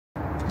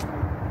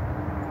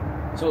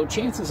So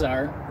chances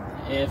are,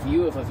 if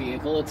you have a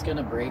vehicle, it's going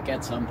to break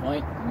at some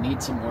point,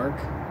 need some work,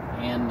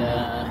 and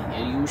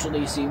it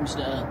usually seems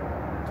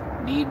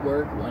to need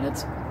work when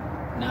it's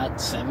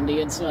not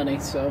 70 and sunny,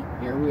 so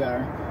here we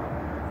are.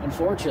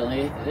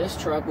 Unfortunately, this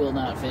truck will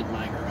not fit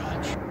my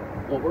garage.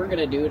 What we're going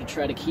to do to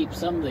try to keep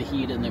some of the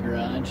heat in the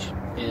garage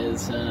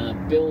is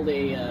build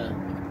a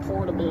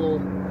portable,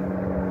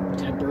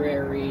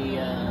 temporary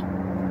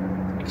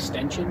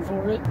extension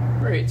for it.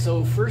 Alright,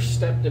 so first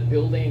step to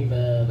building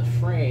the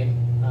frame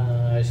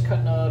is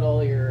cutting out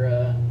all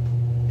your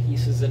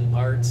pieces and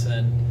parts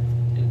and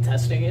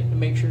testing it to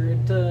make sure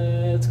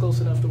it's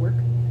close enough to work.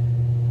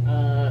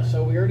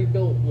 So we already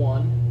built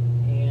one,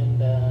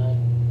 and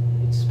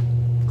it's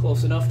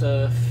close enough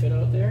to fit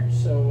out there,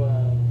 so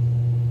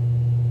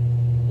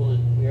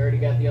we already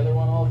got the other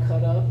one all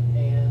cut up,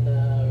 and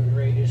we're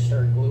ready to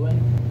start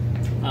gluing.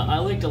 I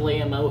like to lay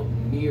them out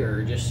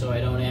mirror just so I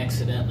don't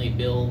accidentally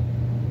build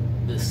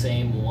the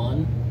same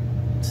one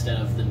instead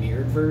of the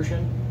mirrored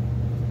version.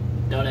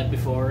 Done it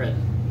before, and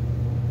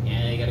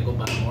yeah, you gotta go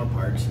buy more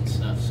parts and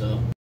stuff, so.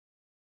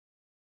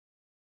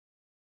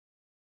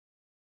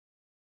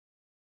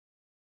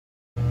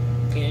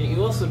 And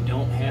you also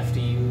don't have to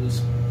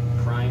use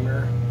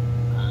primer.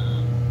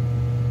 I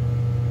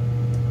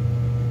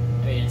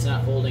mean, it's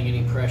not holding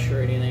any pressure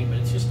or anything, but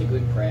it's just a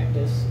good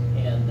practice.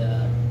 And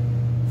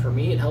for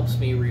me, it helps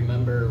me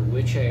remember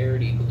which I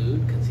already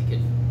glued, because you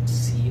can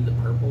see the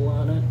purple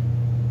on it.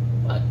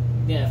 But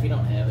yeah, if you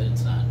don't have it,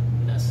 it's not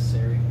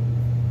necessary.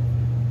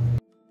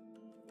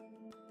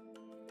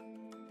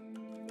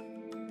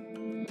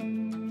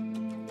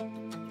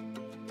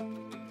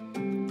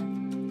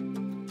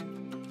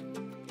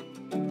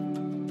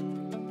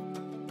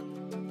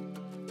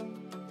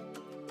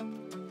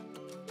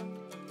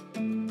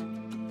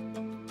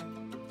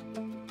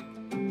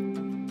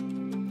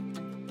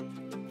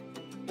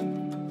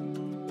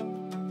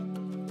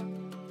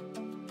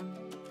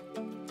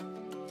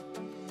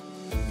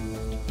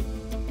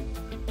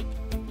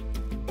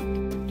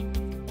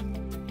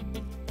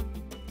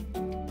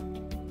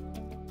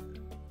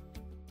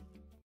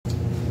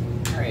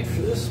 Alright,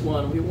 for this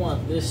one, we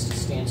want this to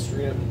stand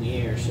straight up in the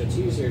air, so it's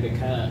easier to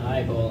kind of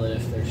eyeball it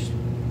if there's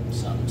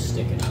something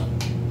sticking up.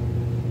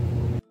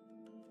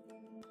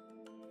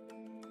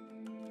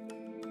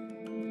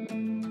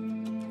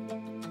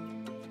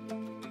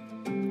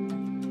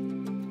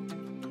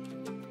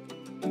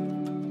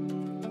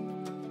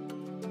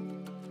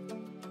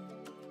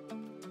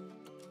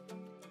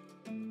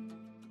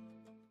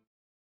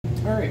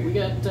 Alright, we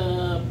got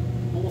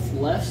both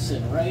lefts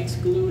and rights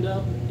glued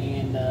up,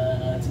 and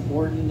it's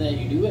important that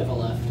you do have a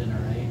left and a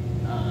right,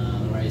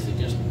 otherwise it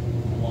just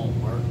won't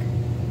work.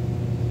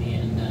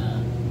 And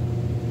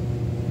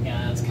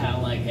yeah, it's kind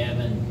of like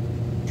having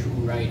two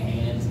right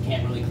hands. You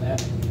can't really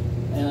clap,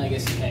 and I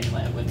guess you can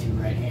clap with two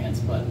right hands,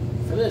 but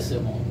for this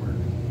it won't work.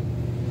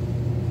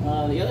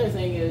 The other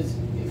thing is,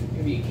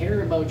 if you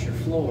care about your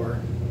floor,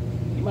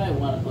 you might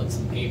want to put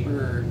some paper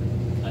or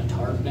a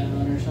tarp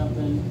down or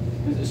something,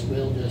 because this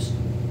will just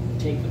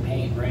take the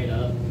paint right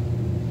up.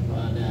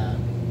 But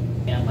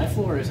yeah, my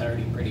floor is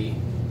already pretty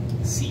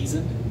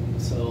seasoned,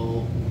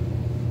 so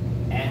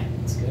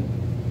it's good.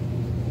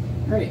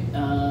 Alright,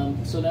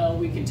 so now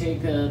we can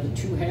take the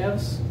two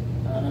halves,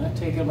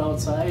 take them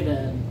outside,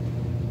 and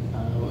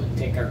we'll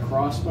take our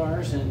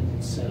crossbars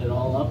and set it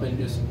all up and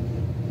just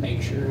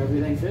make sure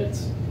everything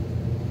fits.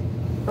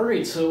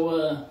 Alright,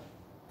 so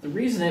the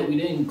reason that we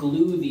didn't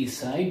glue these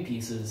side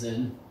pieces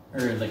in, or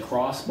the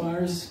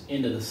crossbars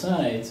into the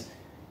sides,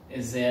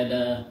 is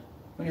that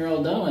when you're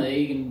all done with it,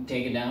 you can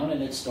take it down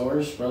and it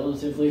stores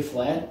relatively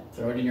flat.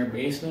 Throw it in your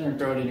basement or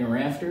throw it in your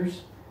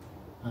rafters.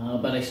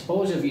 But I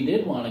suppose if you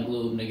did want to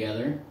glue them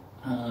together,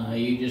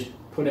 you just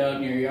put out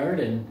in your yard,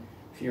 and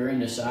if you're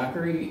into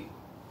soccer,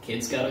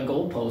 kids got a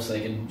goalpost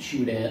they can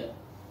shoot at.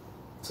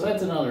 So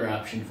that's another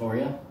option for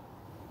you.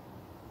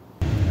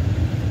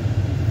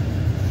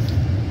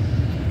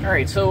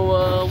 Alright,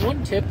 so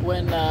one tip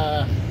when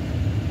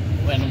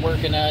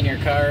working on your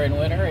car in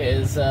winter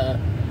is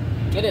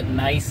get it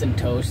nice and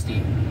toasty.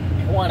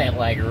 You want it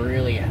like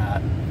really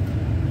hot.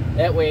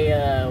 That way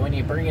when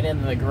you bring it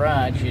into the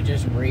garage, it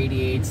just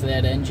radiates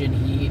that engine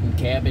heat and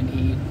cabin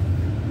heat,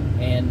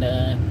 and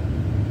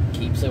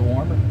keeps it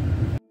warmer.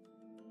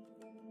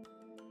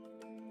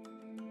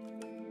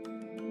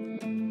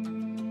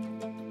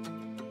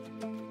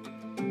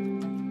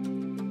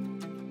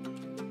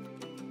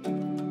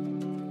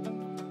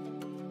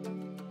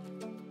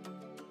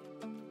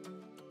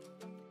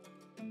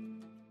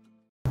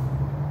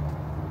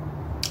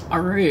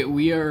 Alright,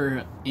 we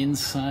are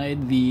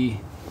inside the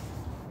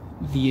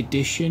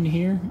addition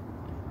here.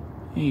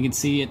 You can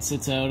see it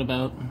sits out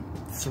about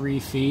 3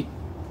 feet,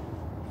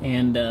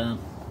 and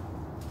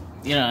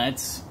you know,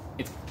 it's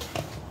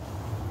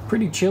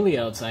pretty chilly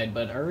outside,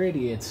 but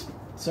already it's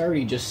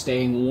already just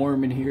staying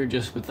warm in here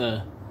just with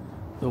the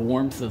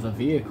warmth of the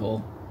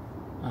vehicle.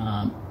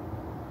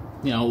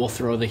 You know, we'll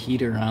throw the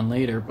heater on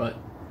later, but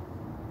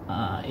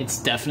it's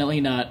definitely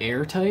not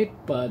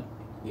airtight, but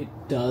it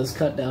does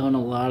cut down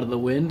a lot of the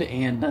wind,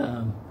 and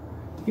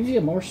Gives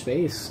you more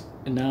space.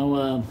 And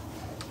now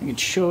I can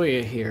show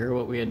you here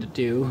what we had to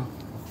do.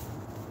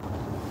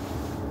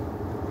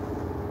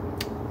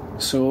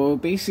 So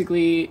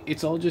basically,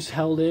 it's all just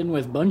held in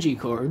with bungee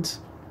cords.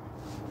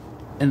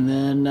 And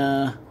then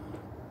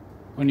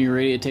when you're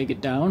ready to take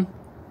it down,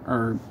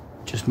 or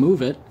just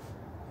move it,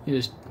 you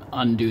just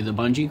undo the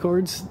bungee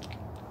cords,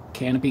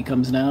 canopy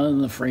comes down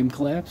and the frame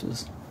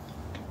collapses.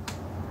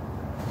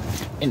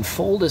 In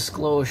full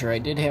disclosure, I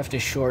did have to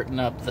shorten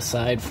up the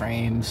side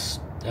frames,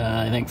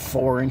 I think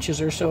 4 inches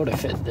or so to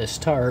fit this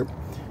tarp,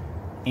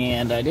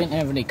 and I didn't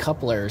have any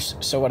couplers,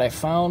 so what I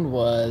found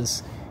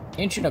was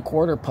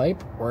 1.25 inch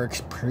pipe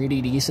works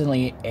pretty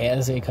decently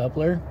as a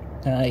coupler.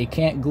 You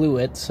can't glue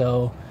it,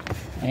 so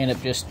I end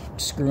up just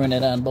screwing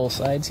it on both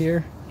sides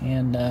here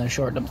and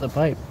shorten up the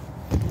pipe.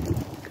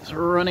 Because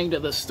running to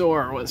the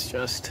store was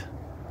just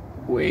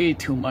way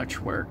too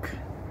much work.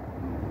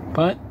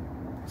 But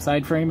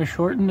side frame is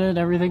shortened and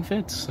everything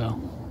fits,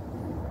 so.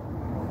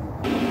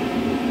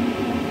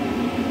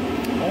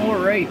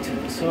 Alright,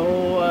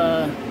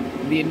 so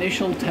the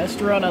initial test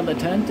run on the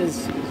tent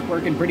is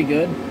working pretty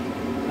good.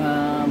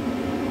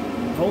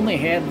 I've only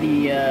had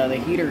the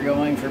heater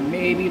going for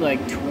maybe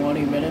like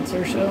 20 minutes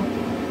or so,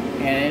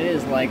 and it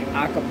is like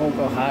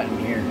Acapulco hot in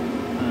here.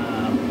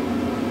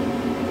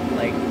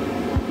 Like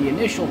the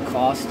initial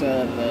cost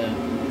of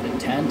the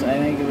tent, I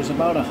think it was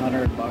about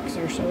 $100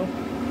 or so,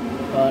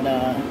 but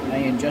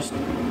I mean, just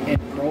in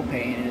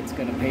propane, it's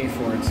going to pay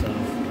for itself.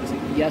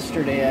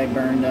 Yesterday I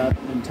burned up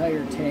an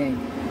entire tank,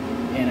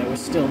 and it was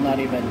still not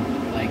even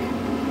like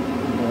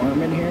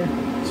warm in here,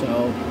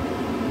 so.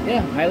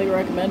 Yeah, highly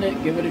recommend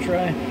it. Give it a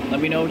try. Let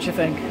me know what you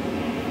think.